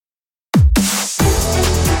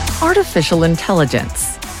artificial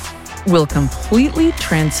intelligence will completely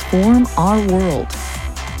transform our world.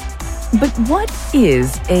 But what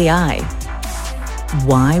is AI?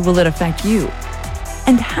 Why will it affect you?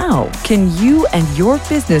 And how can you and your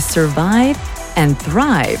business survive and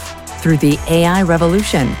thrive through the AI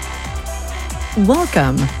revolution?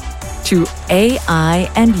 Welcome to AI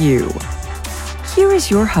and You. Here is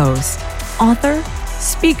your host, author,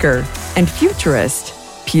 speaker, and futurist,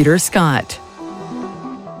 Peter Scott.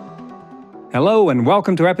 Hello and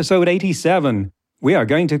welcome to episode 87. We are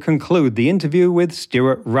going to conclude the interview with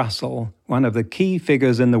Stuart Russell, one of the key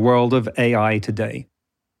figures in the world of AI today.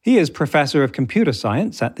 He is Professor of Computer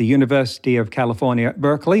Science at the University of California at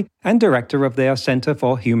Berkeley and Director of their Center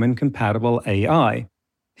for Human Compatible AI.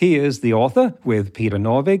 He is the author, with Peter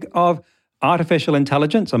Norvig, of Artificial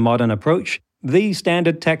Intelligence, A Modern Approach, the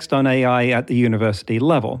standard text on AI at the university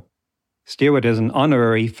level. Stuart is an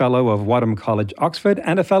honorary Fellow of Wadham College, Oxford,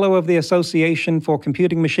 and a Fellow of the Association for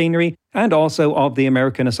Computing Machinery and also of the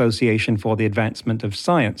American Association for the Advancement of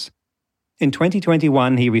Science. In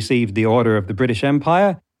 2021, he received the Order of the British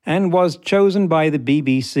Empire and was chosen by the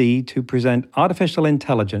BBC to present artificial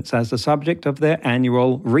intelligence as the subject of their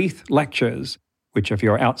annual Wreath Lectures, which if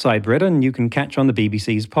you're outside Britain, you can catch on the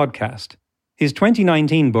BBC's podcast. His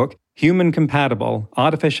 2019 book, Human Compatible,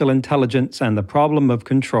 Artificial Intelligence and the Problem of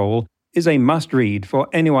Control, is a must-read for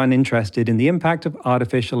anyone interested in the impact of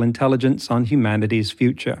artificial intelligence on humanity's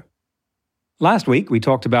future. Last week, we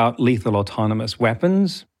talked about lethal autonomous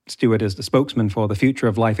weapons. Stuart is the spokesman for the Future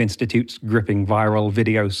of Life Institute's gripping viral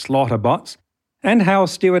video slaughter bots, and how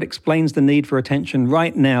Stuart explains the need for attention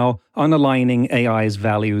right now on aligning AI's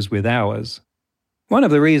values with ours. One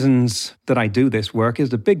of the reasons that I do this work is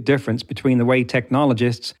the big difference between the way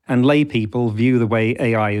technologists and lay people view the way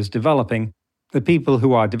AI is developing. The people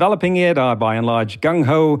who are developing it are by and large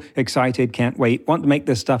gung-ho, excited, can't wait, want to make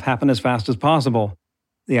this stuff happen as fast as possible.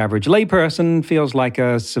 The average layperson feels like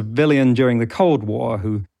a civilian during the Cold War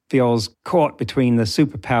who feels caught between the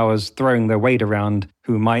superpowers throwing their weight around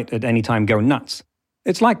who might at any time go nuts.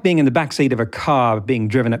 It's like being in the backseat of a car being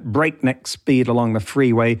driven at breakneck speed along the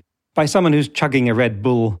freeway by someone who's chugging a Red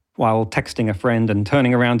Bull while texting a friend and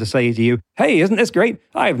turning around to say to you, "Hey, isn't this great?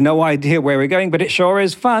 I have no idea where we're going, but it sure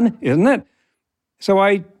is fun, isn't it?" So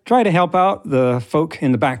I try to help out the folk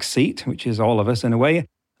in the back seat, which is all of us in a way,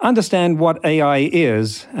 understand what AI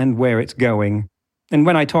is and where it's going. And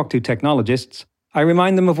when I talk to technologists, I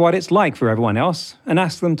remind them of what it's like for everyone else and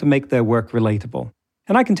ask them to make their work relatable.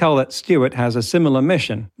 And I can tell that Stuart has a similar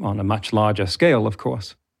mission, on a much larger scale, of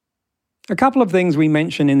course. A couple of things we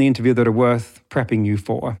mention in the interview that are worth prepping you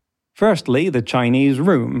for. Firstly, the Chinese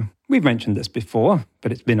room. We've mentioned this before,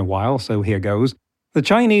 but it's been a while, so here goes. The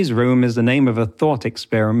Chinese room is the name of a thought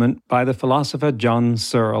experiment by the philosopher John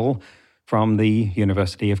Searle from the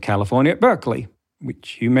University of California at Berkeley,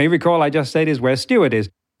 which you may recall I just said is where Stuart is.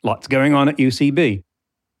 Lots going on at UCB.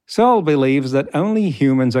 Searle believes that only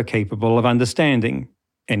humans are capable of understanding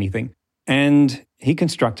anything, and he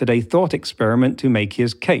constructed a thought experiment to make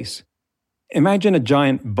his case. Imagine a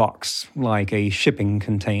giant box, like a shipping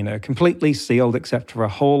container, completely sealed except for a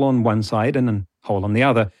hole on one side and a hole on the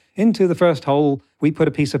other. Into the first hole, we put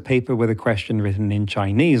a piece of paper with a question written in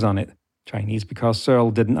Chinese on it. Chinese because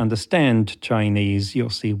Searle didn't understand Chinese. You'll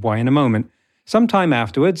see why in a moment. Sometime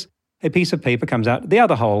afterwards, a piece of paper comes out the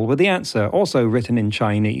other hole with the answer, also written in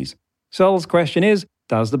Chinese. Searle's question is,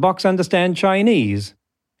 does the box understand Chinese?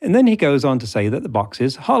 And then he goes on to say that the box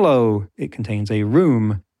is hollow. It contains a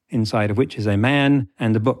room, inside of which is a man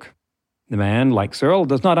and a book. The man, like Searle,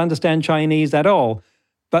 does not understand Chinese at all,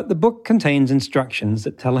 but the book contains instructions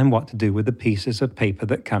that tell him what to do with the pieces of paper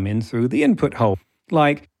that come in through the input hole.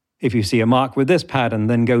 Like, if you see a mark with this pattern,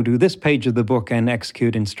 then go to this page of the book and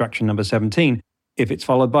execute instruction number 17. If it's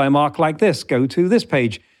followed by a mark like this, go to this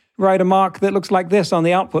page. Write a mark that looks like this on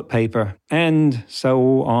the output paper, and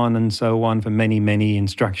so on for many, many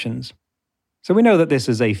instructions. So we know that this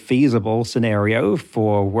is a feasible scenario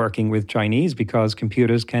for working with Chinese because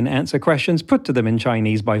computers can answer questions put to them in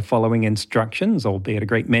Chinese by following instructions, albeit a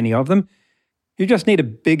great many of them. You just need a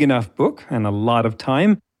big enough book and a lot of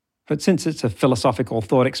time. But since it's a philosophical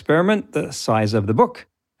thought experiment, the size of the book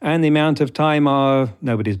and the amount of time are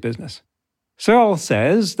nobody's business. Searle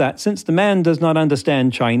says that since the man does not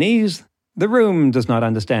understand Chinese, the room does not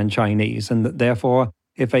understand Chinese, and that therefore,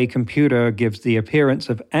 if a computer gives the appearance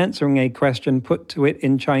of answering a question put to it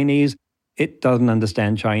in Chinese, it doesn't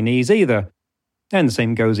understand Chinese either. And the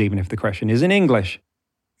same goes even if the question is in English.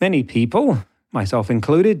 Many people, myself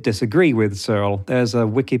included, disagree with Searle. There's a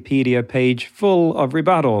Wikipedia page full of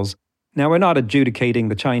rebuttals. Now, we're not adjudicating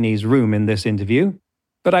the Chinese room in this interview,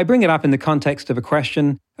 but I bring it up in the context of a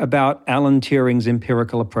question about Alan Turing's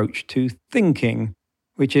empirical approach to thinking,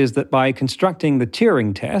 which is that by constructing the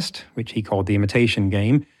Turing test, which he called the imitation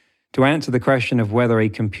game, to answer the question of whether a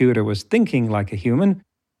computer was thinking like a human,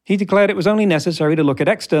 he declared it was only necessary to look at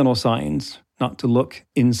external signs, not to look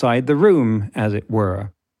inside the room, as it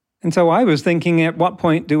were. And so I was thinking, at what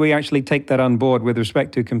point do we actually take that on board with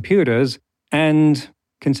respect to computers and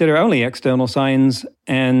consider only external signs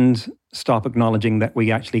and stop acknowledging that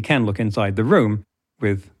we actually can look inside the room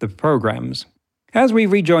with the programs? As we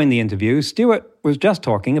rejoin the interview, Stuart was just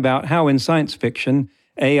talking about how in science fiction,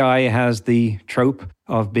 AI has the trope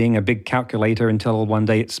of being a big calculator until one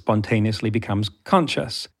day it spontaneously becomes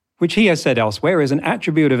conscious, which he has said elsewhere is an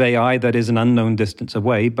attribute of AI that is an unknown distance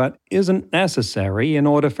away, but isn't necessary in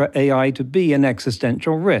order for AI to be an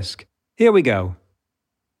existential risk. Here we go.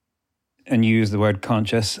 And you use the word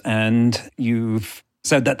conscious, and you've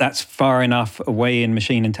said that that's far enough away in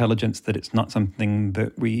machine intelligence that it's not something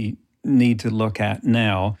that we need to look at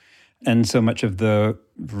now. And so much of the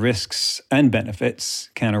risks and benefits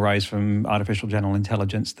can arise from artificial general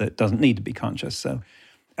intelligence that doesn't need to be conscious. So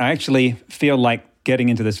I actually feel like getting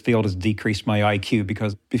into this field has decreased my IQ,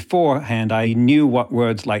 because beforehand I knew what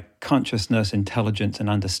words like consciousness, intelligence, and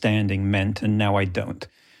understanding meant, and now I don't.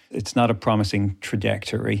 It's not a promising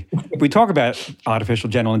trajectory. We talk about artificial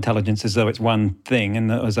general intelligence as though it's one thing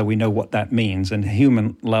and as though we know what that means, and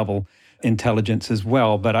human level intelligence as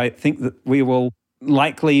well. But I think that we will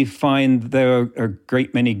likely find there are a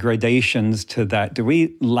great many gradations to that. Do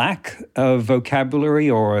we lack a vocabulary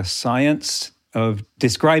or a science of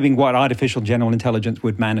describing what artificial general intelligence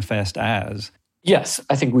would manifest as? Yes,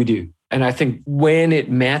 I think we do. And I think when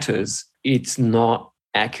it matters, it's not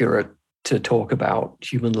accurate to talk about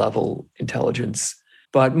human level intelligence.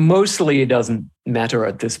 But mostly it doesn't matter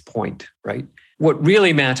at this point, right? What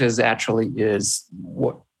really matters actually is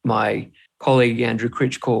what my colleague Andrew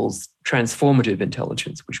Critch calls transformative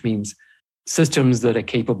intelligence, which means systems that are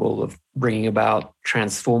capable of bringing about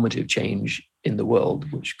transformative change in the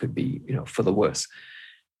world, which could be, for the worse.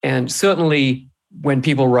 And certainly when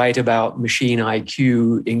people write about machine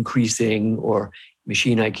IQ increasing or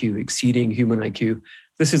machine IQ exceeding human IQ,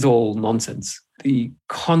 this is all nonsense. The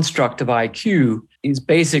construct of IQ is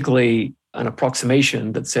basically an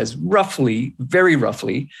approximation that says roughly, very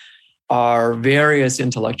roughly, our various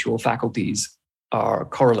intellectual faculties are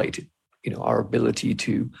correlated. Our ability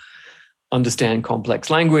to understand complex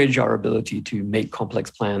language, our ability to make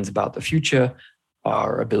complex plans about the future,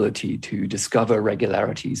 our ability to discover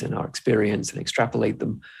regularities in our experience and extrapolate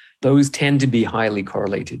them, those tend to be highly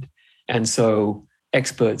correlated. And so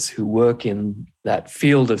experts who work in that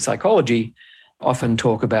field of psychology often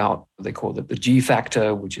talk about, they call it the G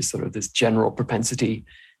factor, which is sort of this general propensity,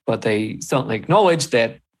 but they certainly acknowledge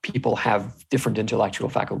that people have different intellectual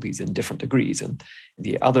faculties in different degrees. And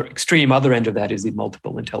the other end of that is the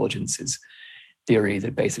multiple intelligences theory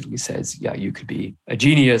that basically says, you could be a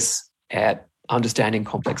genius at understanding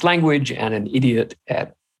complex language and an idiot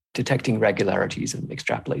at detecting regularities and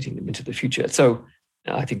extrapolating them into the future. So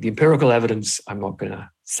I think the empirical evidence, I'm not going to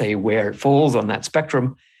say where it falls on that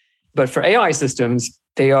spectrum, but for AI systems,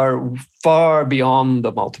 they are far beyond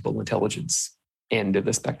the multiple intelligence end of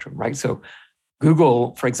the spectrum, right? So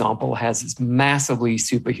Google, for example, has this massively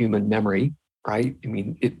superhuman memory, right? I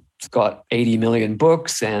mean, it's got 80 million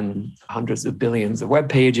books and hundreds of billions of web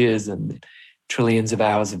pages and trillions of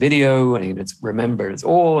hours of video, and it remembers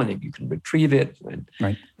all, and you can retrieve it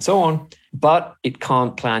and so on. But it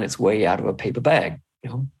can't plan its way out of a paper bag.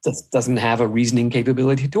 Just doesn't have a reasoning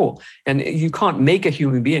capability at all. And you can't make a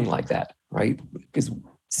human being like that, right? Because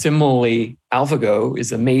similarly, AlphaGo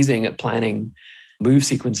is amazing at planning move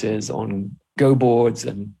sequences on Go boards,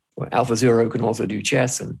 and AlphaZero can also do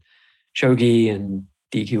chess, and Shogi and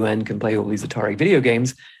DQN can play all these Atari video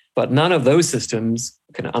games, but none of those systems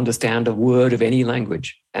can understand a word of any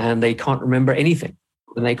language, and they can't remember anything,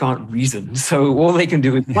 and they can't reason. So all they can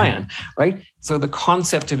do is plan, right? So the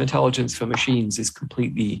concept of intelligence for machines is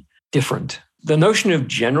completely different. The notion of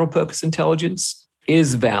general purpose intelligence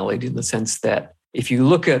is valid in the sense that if you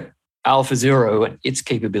look at AlphaZero and its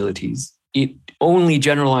capabilities, it only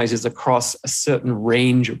generalizes across a certain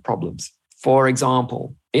range of problems. For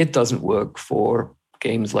example, it doesn't work for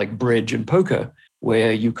games like bridge and poker,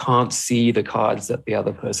 where you can't see the cards that the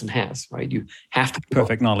other person has, right? You have to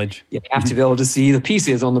perfect knowledge. You have to be able to see the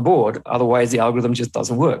pieces on the board. Otherwise, the algorithm just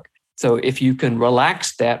doesn't work. So if you can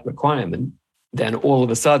relax that requirement, then all of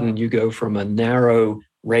a sudden you go from a narrow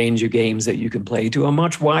range of games that you can play to a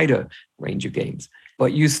much wider range of games.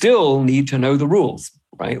 But you still need to know the rules,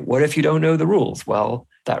 right? What if you don't know the rules? Well,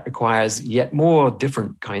 that requires yet more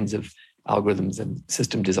different kinds of algorithms and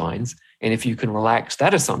system designs. And if you can relax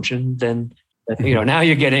that assumption, then now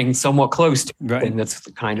you're getting somewhat close to something that's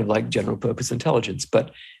kind of like general purpose intelligence.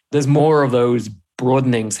 But there's more of those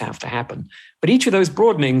broadenings have to happen. But each of those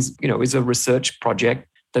broadenings, is a research project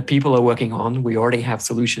that people are working on. We already have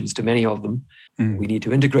solutions to many of them. We need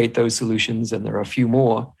to integrate those solutions, and there are a few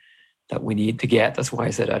more that we need to get. That's why I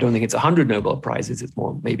said I don't think it's 100 Nobel Prizes. It's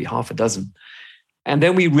more, maybe half a dozen. And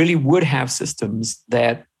then we really would have systems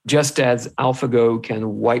that, just as AlphaGo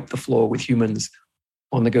can wipe the floor with humans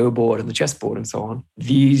on the Go board and the chessboard and so on,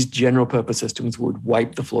 these general purpose systems would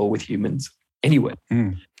wipe the floor with humans anyway.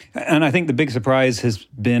 And I think the big surprise has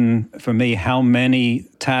been, for me, how many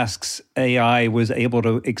tasks AI was able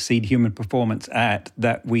to exceed human performance at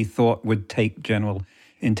that we thought would take general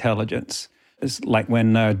intelligence. It's like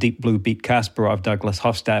when Deep Blue beat Kasparov, Douglas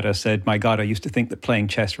Hofstadter said, "My God, I used to think that playing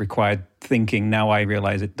chess required thinking. Now I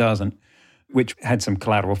realize it doesn't," which had some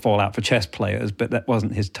collateral fallout for chess players, but that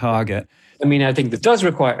wasn't his target. I think that does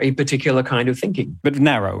require a particular kind of thinking. But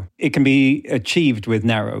narrow. It can be achieved with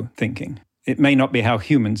narrow thinking. It may not be how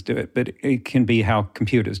humans do it, but it can be how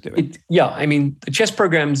computers do it. The chess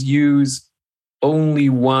programs use only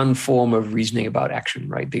one form of reasoning about action,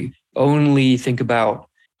 right? They only think about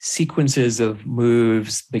sequences of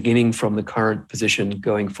moves beginning from the current position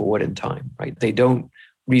going forward in time, right? They don't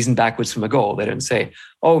reason backwards from a goal. They don't say,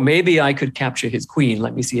 oh, maybe I could capture his queen.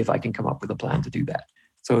 Let me see if I can come up with a plan to do that.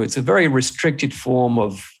 So it's a very restricted form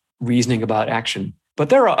of reasoning about action. But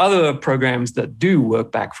there are other programs that do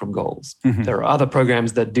work back from goals. There are other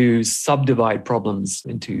programs that do subdivide problems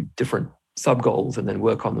into different sub-goals and then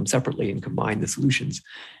work on them separately and combine the solutions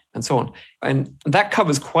and so on. And that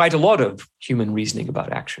covers quite a lot of human reasoning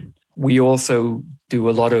about action. We also do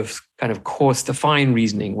a lot of kind of course-defined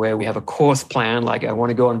reasoning where we have a course plan, like I want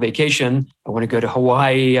to go on vacation, I want to go to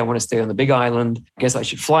Hawaii, I want to stay on the Big Island, I guess I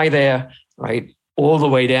should fly there, right? All the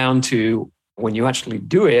way down to when you actually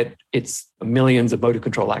do it, it's millions of motor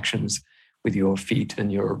control actions with your feet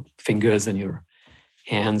and your fingers and your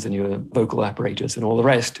hands and your vocal apparatus and all the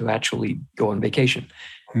rest to actually go on vacation.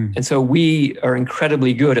 And so we are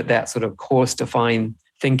incredibly good at that sort of course-defined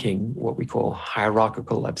thinking, what we call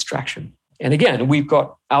hierarchical abstraction. And again, we've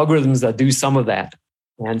got algorithms that do some of that.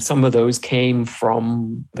 And some of those came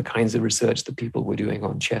from the kinds of research that people were doing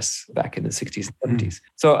on chess back in the 60s and 70s.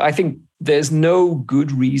 So I think there's no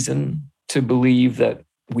good reason to believe that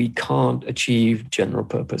we can't achieve general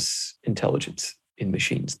purpose intelligence in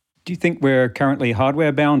machines. Do you think we're currently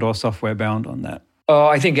hardware bound or software bound on that?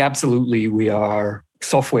 I think absolutely we are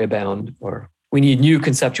software bound, or we need new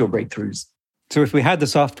conceptual breakthroughs. So if we had the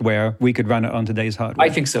software, we could run it on today's hardware? I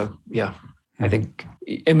think so, yeah.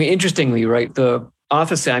 Interestingly, right,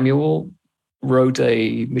 Arthur Samuel wrote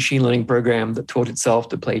a machine learning program that taught itself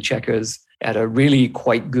to play checkers at a really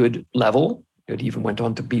quite good level. It even went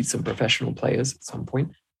on to beat some professional players at some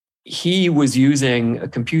point. He was using a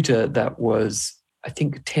computer that was, I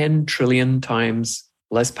think, 10 trillion times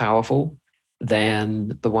less powerful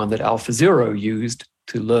than the one that AlphaZero used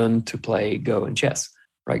to learn to play Go and chess,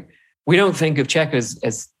 right? We don't think of checkers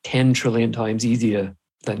as 10 trillion times easier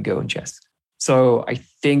than Go and chess. So I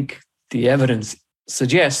think the evidence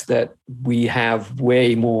suggests that we have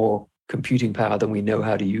way more computing power than we know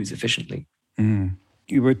how to use efficiently.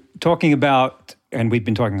 You were talking about, and we've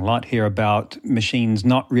been talking a lot here about machines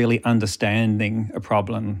not really understanding a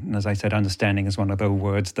problem. And as I said, understanding is one of those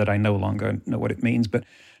words that I no longer know what it means.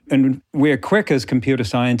 And we're quick as computer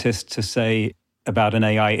scientists to say about an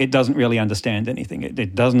AI, it doesn't really understand anything.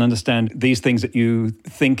 It doesn't understand these things that you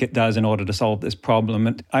think it does in order to solve this problem.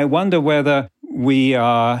 And I wonder whether we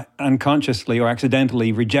are unconsciously or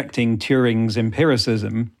accidentally rejecting Turing's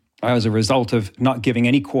empiricism as a result of not giving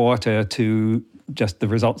any quarter to just the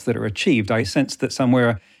results that are achieved. I sense that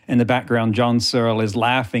somewhere in the background, John Searle is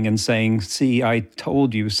laughing and saying, see, I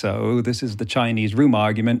told you so. This is the Chinese room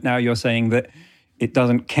argument. Now you're saying that it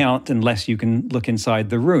doesn't count unless you can look inside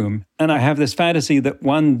the room. And I have this fantasy that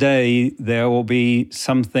one day there will be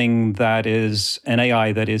something that is an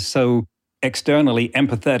AI that is so externally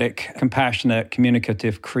empathetic, compassionate,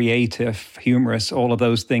 communicative, creative, humorous, all of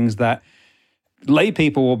those things that lay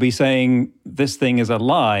people will be saying this thing is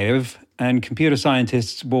alive, and computer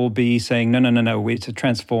scientists will be saying, no, it's a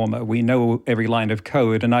transformer. We know every line of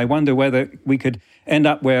code. And I wonder whether we could end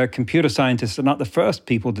up where computer scientists are not the first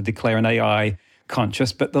people to declare an AI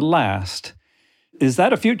conscious, but the last. Is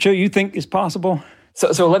that a future you think is possible?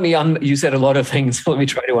 So let me, you said a lot of things. Let me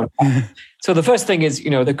try to unpack. So the first thing is,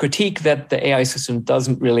 the critique that the AI system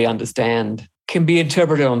doesn't really understand can be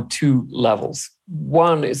interpreted on two levels.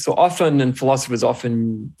 One is so often, and philosophers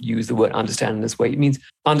often use the word understand in this way, it means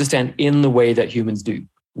understand in the way that humans do.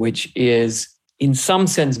 which is in some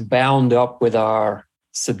sense bound up with our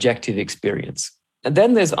subjective experience. And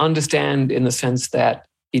then there's understand in the sense that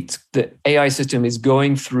the AI system is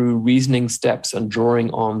going through reasoning steps and drawing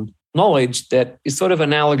on knowledge that is sort of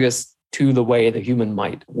analogous to the way the human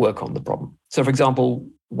might work on the problem. So, for example,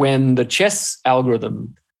 when the chess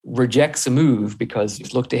algorithm rejects a move because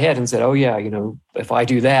it's looked ahead and said, oh yeah, if I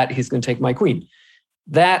do that, he's going to take my queen.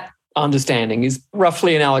 That understanding is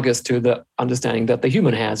roughly analogous to the understanding that the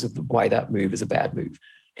human has of why that move is a bad move.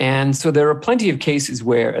 And so there are plenty of cases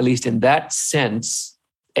where, at least in that sense,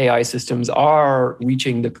 AI systems are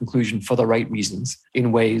reaching the conclusion for the right reasons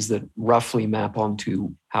in ways that roughly map onto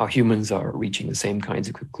how humans are reaching the same kinds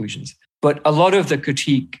of conclusions. But a lot of the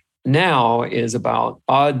critique now is about,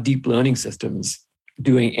 are deep learning systems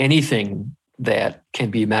doing anything that can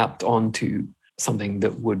be mapped onto something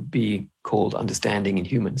that would be called understanding in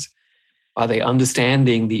humans? Are they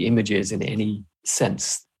understanding the images in any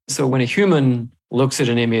sense? So when a human looks at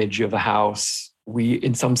an image of a house,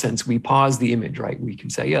 in some sense, we pause the image, right? We can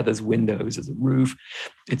say, yeah, there's windows, there's a roof,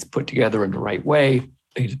 it's put together in the right way,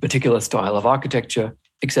 a particular style of architecture,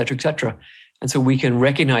 et cetera, et cetera. And so we can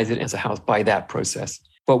recognize it as a house by that process.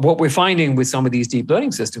 But what we're finding with some of these deep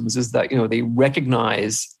learning systems is that, they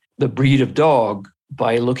recognize the breed of dog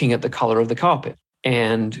by looking at the color of the carpet.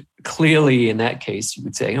 And clearly in that case, you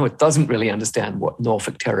would say, it doesn't really understand what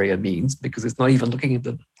Norfolk Terrier means because it's not even looking at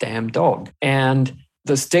the damn dog. And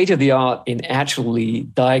the state of the art in actually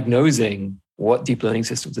diagnosing what deep learning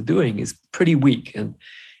systems are doing is pretty weak. And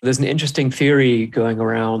there's an interesting theory going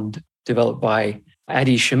around developed by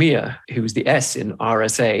Adi Shamir, who's the S in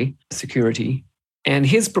RSA security. And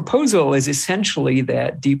his proposal is essentially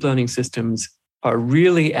that deep learning systems are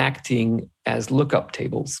really acting as lookup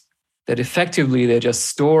tables, that effectively they're just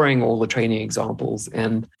storing all the training examples.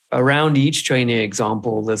 And around each training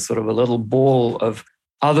example, there's sort of a little ball of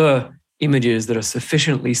other images that are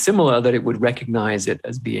sufficiently similar that it would recognize it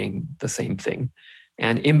as being the same thing.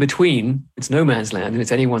 And in between, it's no man's land, and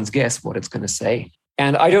it's anyone's guess what it's going to say.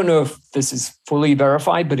 And I don't know if this is fully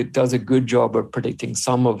verified, but it does a good job of predicting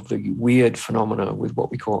some of the weird phenomena with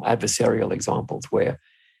what we call adversarial examples, where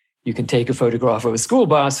you can take a photograph of a school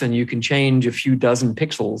bus and you can change a few dozen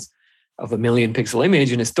pixels of a 1,000,000 pixel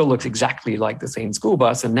image, and it still looks exactly like the same school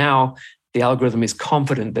bus. And now the algorithm is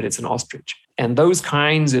confident that it's an ostrich. And those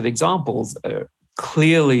kinds of examples are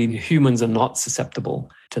clearly humans are not susceptible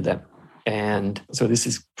to them. And so this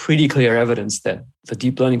is pretty clear evidence that the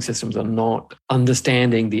deep learning systems are not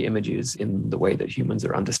understanding the images in the way that humans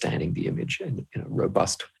are understanding the image in a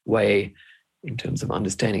robust way in terms of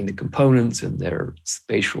understanding the components and their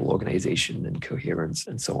spatial organization and coherence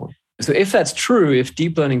and so on. So if that's true, if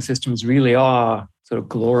deep learning systems really are sort of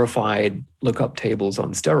glorified lookup tables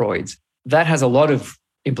on steroids, that has a lot of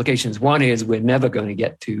implications. One is we're never going to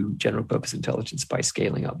get to general purpose intelligence by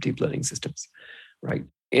scaling up deep learning systems, right?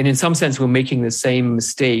 And in some sense, we're making the same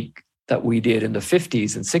mistake that we did in the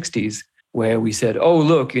 50s and 60s, where we said, oh,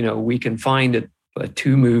 look, we can find a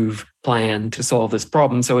two-move plan to solve this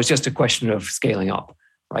problem. So it's just a question of scaling up,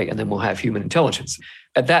 right? And then we'll have human intelligence.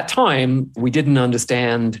 At that time, we didn't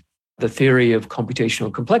understand the theory of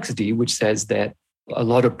computational complexity, which says that a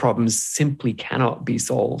lot of problems simply cannot be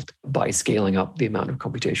solved by scaling up the amount of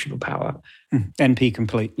computational power. NP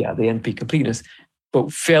complete. Yeah, the NP completeness.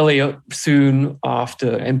 But fairly soon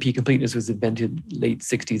after NP completeness was invented, late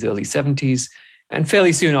 60s, early 70s, and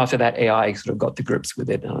fairly soon after that, AI sort of got to grips with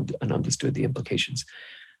it and understood the implications.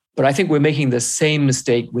 But I think we're making the same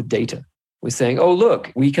mistake with data. We're saying, oh,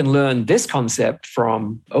 look, we can learn this concept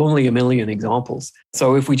from only 1,000,000 examples.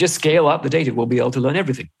 So if we just scale up the data, we'll be able to learn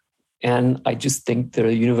everything. And I just think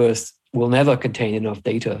the universe will never contain enough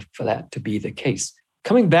data for that to be the case.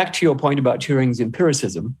 Coming back to your point about Turing's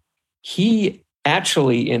empiricism, he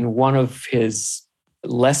actually, in one of his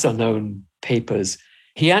lesser known papers,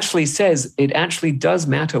 he actually says it actually does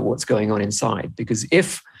matter what's going on inside. Because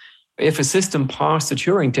if a system passed the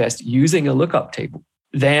Turing test using a lookup table,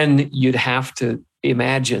 then you'd have to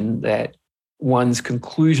imagine that one's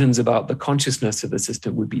conclusions about the consciousness of the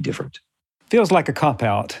system would be different. Feels like a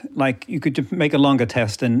cop-out, like you could make a longer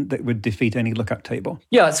test and that would defeat any lookup table.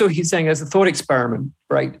 Yeah, so he's saying as a thought experiment,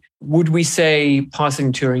 right? Would we say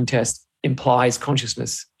passing the Turing test implies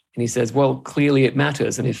consciousness? And he says, well, clearly it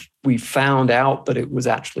matters. And if we found out that it was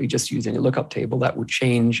actually just using a lookup table, that would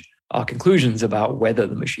change our conclusions about whether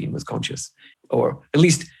the machine was conscious. Or at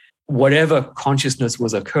least whatever consciousness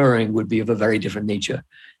was occurring would be of a very different nature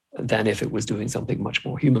than if it was doing something much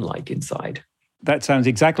more human-like inside. That sounds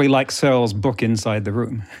exactly like Searle's book Inside the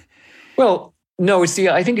Room. Well, no,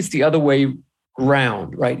 I think it's the other way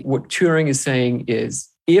round, right? What Turing is saying is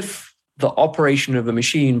if the operation of a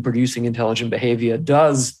machine producing intelligent behavior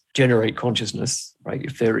does generate consciousness, right?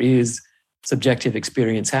 If there is subjective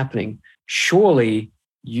experience happening, surely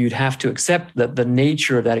you'd have to accept that the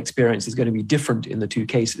nature of that experience is going to be different in the two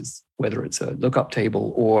cases, whether it's a lookup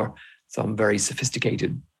table or some very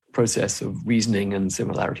sophisticated process of reasoning and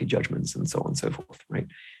similarity judgments and so on and so forth, right?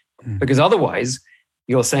 Because otherwise,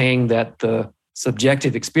 you're saying that the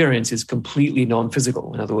subjective experience is completely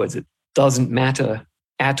non-physical. In other words, it doesn't matter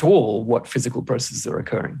at all what physical processes are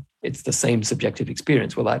occurring. It's the same subjective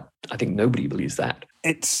experience. Well, I think nobody believes that.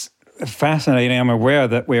 It's fascinating. I'm aware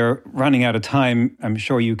that we're running out of time. I'm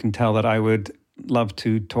sure you can tell that I would love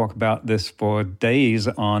to talk about this for days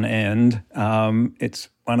on end. It's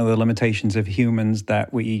one of the limitations of humans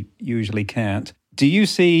that we usually can't. Do you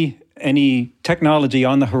see any technology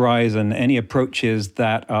on the horizon, any approaches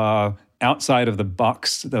that are outside of the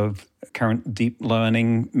box of current deep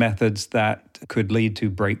learning methods that could lead to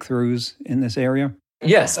breakthroughs in this area?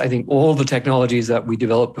 Yes, I think all the technologies that we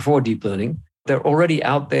developed before deep learning, they're already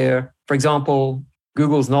out there. For example,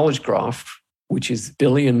 Google's knowledge graph, which is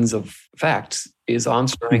billions of facts, is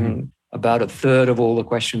answering about a third of all the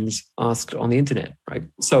questions asked on the internet, right?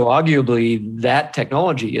 So arguably that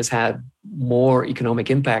technology has had more economic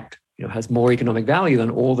impact, has more economic value than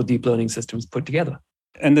all the deep learning systems put together.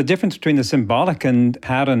 And the difference between the symbolic and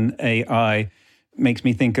pattern AI makes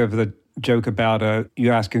me think of the joke about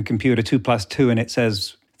you ask a computer 2 + 2 and it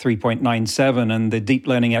says 3.97, and the deep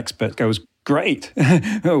learning expert goes, great,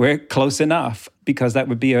 we're close enough, because that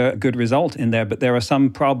would be a good result in there. But there are some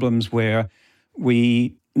problems where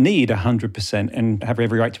we need 100% and have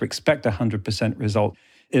every right to expect 100% result.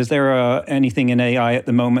 Is there anything in AI at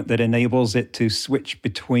the moment that enables it to switch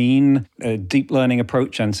between a deep learning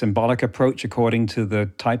approach and symbolic approach according to the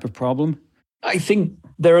type of problem? I think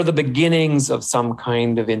there are the beginnings of some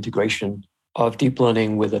kind of integration of deep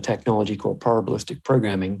learning with a technology called probabilistic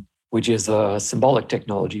programming, which is a symbolic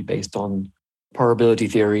technology based on probability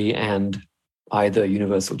theory and either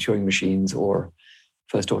universal Turing machines or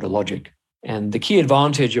first-order logic. And the key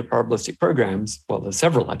advantage of probabilistic programs, well, there's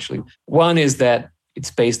several actually. One is that it's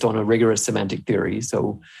based on a rigorous semantic theory.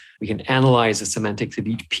 So we can analyze the semantics of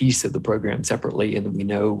each piece of the program separately, and then we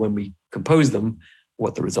know when we compose them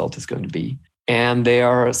what the result is going to be. And they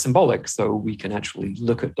are symbolic, so we can actually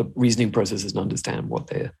look at the reasoning processes and understand what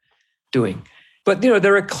they're doing. But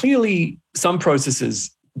there are clearly some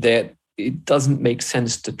processes that it doesn't make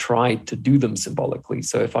sense to try to do them symbolically.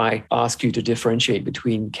 So if I ask you to differentiate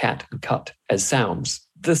between cat and cut as sounds,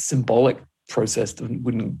 the symbolic process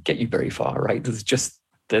wouldn't get you very far, right?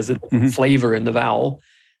 There's a flavor in the vowel,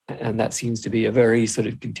 and that seems to be a very sort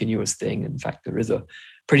of continuous thing. In fact, there is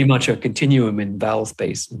pretty much a continuum in vowel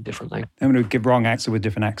space in different languages. I'm going to give wrong answer with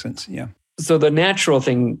different accents, yeah. So the natural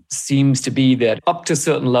thing seems to be that up to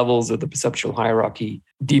certain levels of the perceptual hierarchy,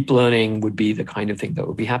 deep learning would be the kind of thing that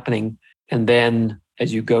would be happening. And then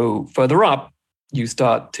as you go further up, you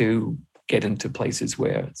start to get into places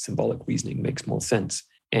where symbolic reasoning makes more sense.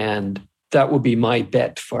 And that would be my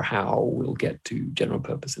bet for how we'll get to general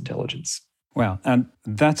purpose intelligence. Well, and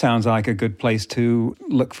that sounds like a good place to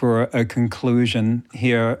look for a conclusion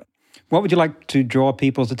here. What would you like to draw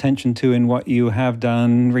people's attention to in what you have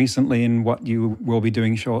done recently and what you will be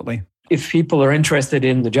doing shortly? If people are interested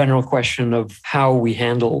in the general question of how we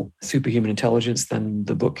handle superhuman intelligence, then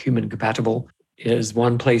the book Human Compatible is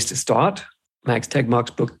one place to start. Max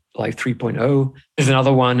Tegmark's book, Life 3.0, is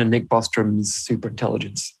another one, and Nick Bostrom's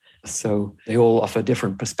Superintelligence. So they all offer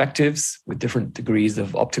different perspectives with different degrees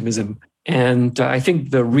of optimism. And I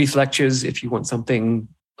think the Reith lectures, if you want something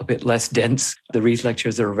a bit less dense, the Reith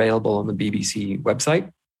lectures are available on the BBC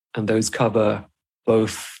website. And those cover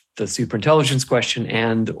both the superintelligence question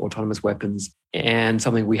and autonomous weapons, and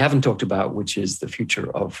something we haven't talked about, which is the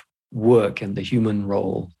future of work and the human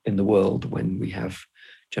role in the world when we have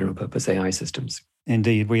general purpose AI systems.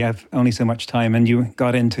 Indeed, we have only so much time, and you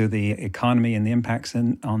got into the economy and the impacts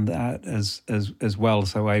on that as well.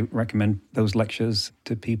 So I recommend those lectures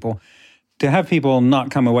to people. To have people not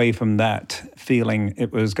come away from that feeling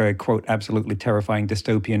it was a, quote, absolutely terrifying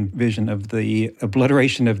dystopian vision of the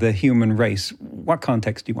obliteration of the human race, what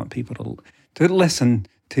context do you want people to listen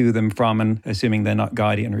to them from, and assuming they're not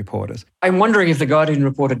Guardian reporters? I'm wondering if the Guardian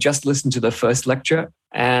reporter just listened to the first lecture,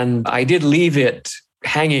 and I did leave it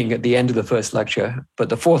hanging at the end of the first lecture. But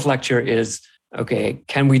the fourth lecture is, okay,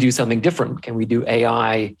 can we do something different? Can we do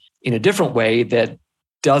AI in a different way that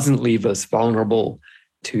doesn't leave us vulnerable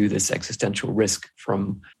to this existential risk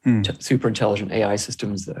from super intelligent AI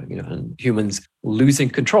systems, and humans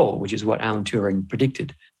losing control, which is what Alan Turing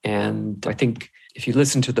predicted. And I think if you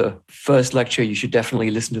listen to the first lecture, you should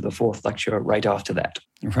definitely listen to the fourth lecture right after that.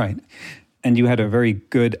 Right. And you had a very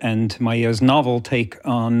good and, to my ears, novel take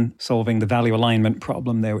on solving the value alignment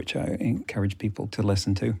problem there, which I encourage people to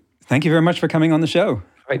listen to. Thank you very much for coming on the show.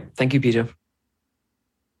 Right. Thank you, Peter.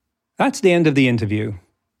 That's the end of the interview.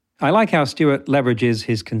 I like how Stuart leverages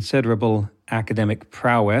his considerable academic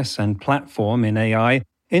prowess and platform in AI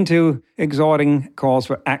into exhorting calls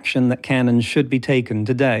for action that can and should be taken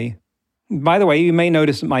today. By the way, you may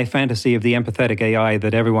notice that my fantasy of the empathetic AI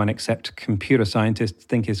that everyone except computer scientists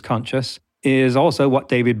think is conscious is also what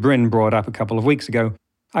David Brin brought up a couple of weeks ago.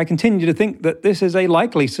 I continue to think that this is a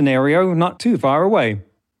likely scenario not too far away.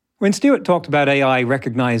 When Stuart talked about AI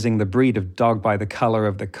recognizing the breed of dog by the color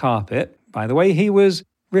of the carpet, by the way, he was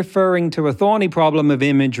referring to a thorny problem of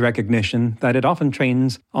image recognition that it often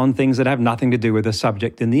trains on things that have nothing to do with the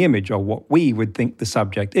subject in the image or what we would think the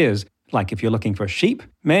subject is. Like if you're looking for sheep,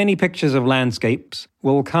 many pictures of landscapes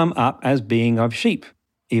will come up as being of sheep,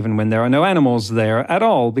 even when there are no animals there at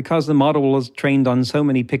all, because the model was trained on so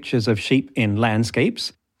many pictures of sheep in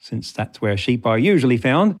landscapes, since that's where sheep are usually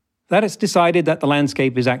found, that it's decided that the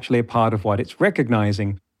landscape is actually a part of what it's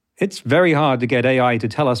recognizing. It's very hard to get AI to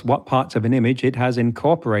tell us what parts of an image it has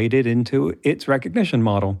incorporated into its recognition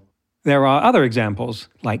model. There are other examples,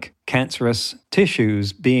 like cancerous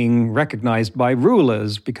tissues being recognized by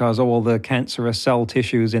rulers because all the cancerous cell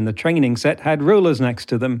tissues in the training set had rulers next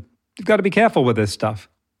to them. You've got to be careful with this stuff.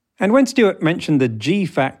 And when Stuart mentioned the G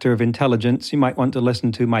factor of intelligence, you might want to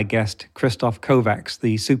listen to my guest, Christoph Kovacs,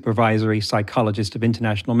 the supervisory psychologist of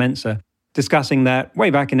International Mensa, discussing that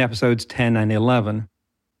way back in episodes 10 and 11.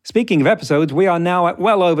 Speaking of episodes, we are now at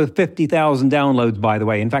well over 50,000 downloads, by the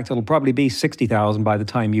way. In fact, it'll probably be 60,000 by the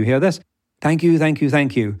time you hear this. Thank you, thank you,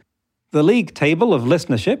 thank you. The league table of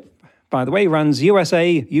listenership, by the way, runs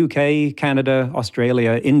USA, UK, Canada,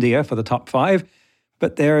 Australia, India for the top 5.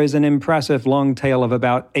 But there is an impressive long tail of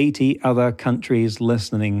about 80 other countries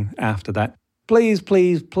listening after that. Please,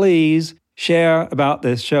 please, please share about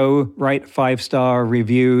this show, write 5-star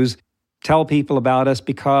reviews, tell people about us,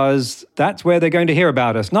 because that's where they're going to hear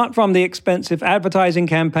about us, not from the expensive advertising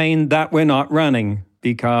campaign that we're not running,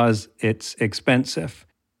 because it's expensive.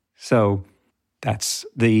 So that's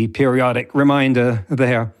the periodic reminder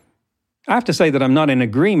there. I have to say that I'm not in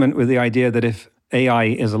agreement with the idea that if AI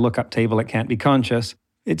is a lookup table, it can't be conscious.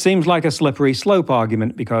 It seems like a slippery slope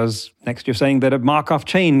argument, because next you're saying that a Markov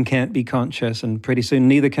chain can't be conscious, and pretty soon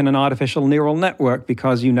neither can an artificial neural network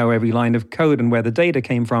because you know every line of code and where the data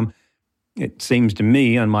came from. It seems to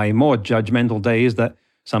me on my more judgmental days that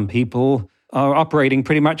some people are operating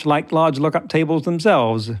pretty much like large lookup tables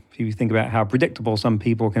themselves, if you think about how predictable some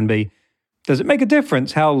people can be. Does it make a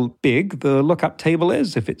difference how big the lookup table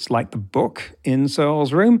is if it's like the book in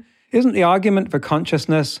Searle's room? Isn't the argument for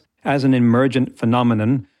consciousness as an emergent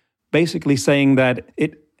phenomenon basically saying that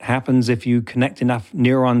it happens if you connect enough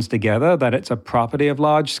neurons together, that it's a property of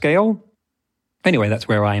large scale? Anyway, that's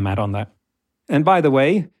where I am at on that. And by the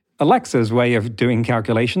way, Alexa's way of doing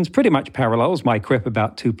calculations pretty much parallels my quip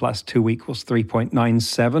about 2 + 2 =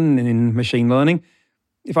 3.97 in machine learning.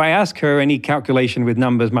 If I ask her any calculation with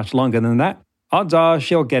numbers much longer than that, odds are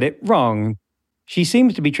she'll get it wrong. She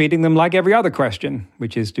seems to be treating them like every other question,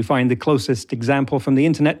 which is to find the closest example from the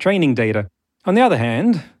internet training data. On the other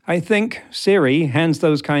hand, I think Siri hands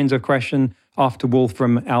those kinds of questions off to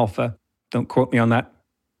Wolfram Alpha. Don't quote me on that.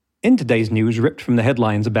 In today's news ripped from the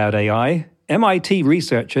headlines about AI, MIT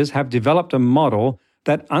researchers have developed a model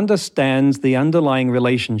that understands the underlying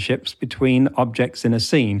relationships between objects in a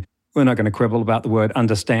scene. We're not going to quibble about the word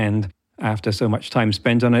understand after so much time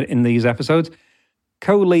spent on it in these episodes.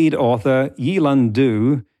 Co-lead author Yi-Lun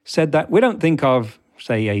Du said that we don't think of,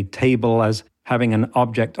 say, a table as having an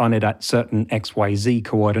object on it at certain XYZ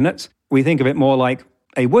coordinates. We think of it more like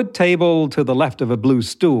a wood table to the left of a blue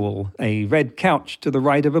stool, a red couch to the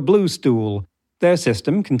right of a blue stool. Their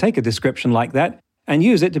system can take a description like that and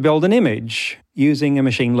use it to build an image using a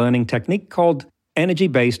machine learning technique called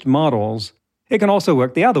energy-based models. It can also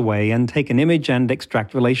work the other way and take an image and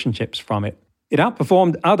extract relationships from it. It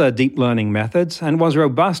outperformed other deep learning methods and was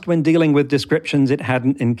robust when dealing with descriptions it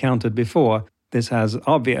hadn't encountered before. This has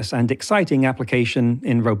obvious and exciting application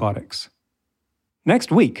in robotics. Next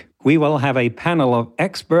week, we will have a panel of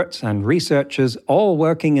experts and researchers all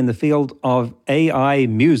working in the field of AI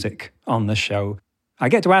music on the show. I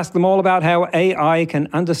get to ask them all about how AI can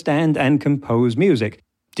understand and compose music.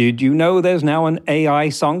 Did you know there's now an AI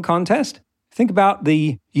song contest? Think about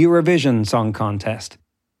the Eurovision Song Contest.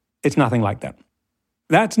 It's nothing like that.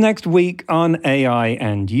 That's next week on AI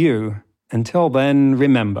and You. Until then,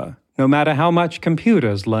 remember, no matter how much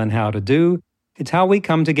computers learn how to do, It's how we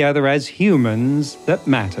come together as humans that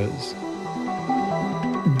matters.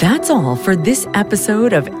 That's all for this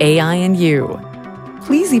episode of AI and You.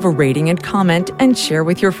 Please leave a rating and comment and share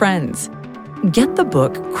with your friends. Get the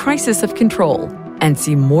book Crisis of Control and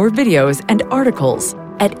see more videos and articles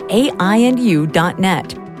at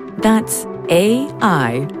aiandyou.net. That's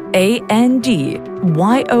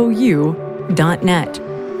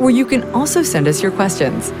aiandyou.net, where you can also send us your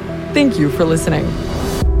questions. Thank you for listening.